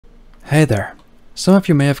Hey there! Some of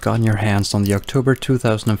you may have gotten your hands on the October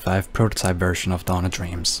 2005 prototype version of Dawn of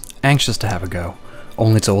Dreams, anxious to have a go,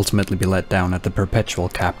 only to ultimately be let down at the perpetual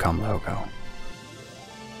Capcom logo.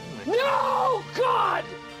 No! God!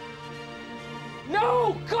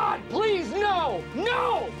 No! God, please, no!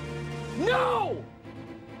 No! No!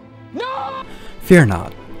 No! Fear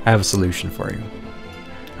not, I have a solution for you.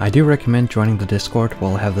 I do recommend joining the Discord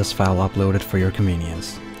while I have this file uploaded for your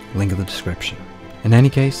convenience. Link in the description. In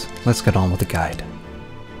any case, let's get on with the guide.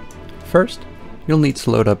 First, you'll need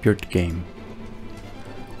to load up your game.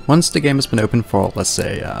 Once the game has been open for, let's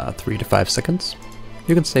say, 3 to 5 seconds,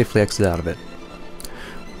 you can safely exit out of it.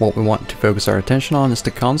 What we want to focus our attention on is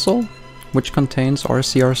the console, which contains our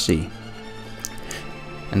CRC.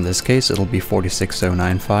 In this case, it'll be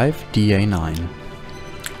 46095 DA9.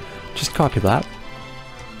 Just copy that.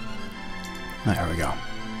 There we go.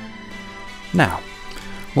 Now,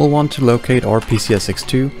 we'll want to locate our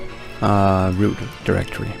PCSX2 root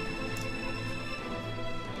directory.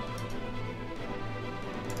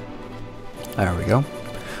 There we go.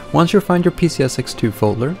 Once you find your PCSX2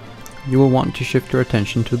 folder, you will want to shift your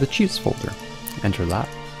attention to the cheats folder. Enter that.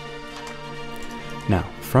 Now,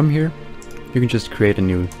 from here, you can just create a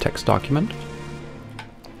new text document.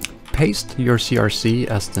 Paste your CRC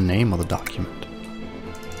as the name of the document.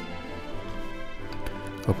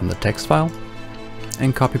 Open the text file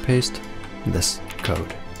and copy paste this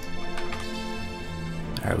code.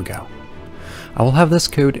 There we go. I will have this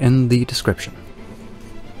code in the description.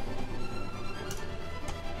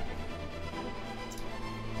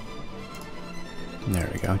 There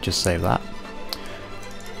we go, just save that.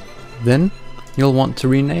 Then you'll want to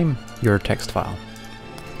rename your text file.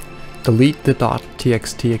 Delete the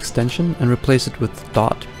 .txt extension and replace it with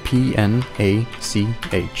 .pnach.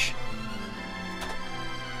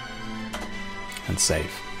 And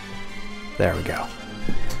save. There we go.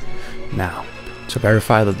 Now, to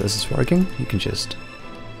verify that this is working, you can just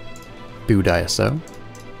boot ISO.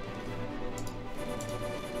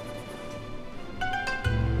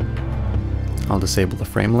 I'll disable the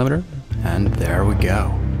frame limiter, and there we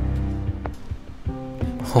go.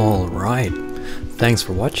 Alright, thanks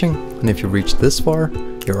for watching, and if you reached this far,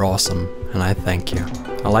 you're awesome, and I thank you.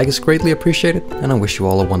 A like is greatly appreciated, and I wish you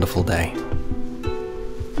all a wonderful day.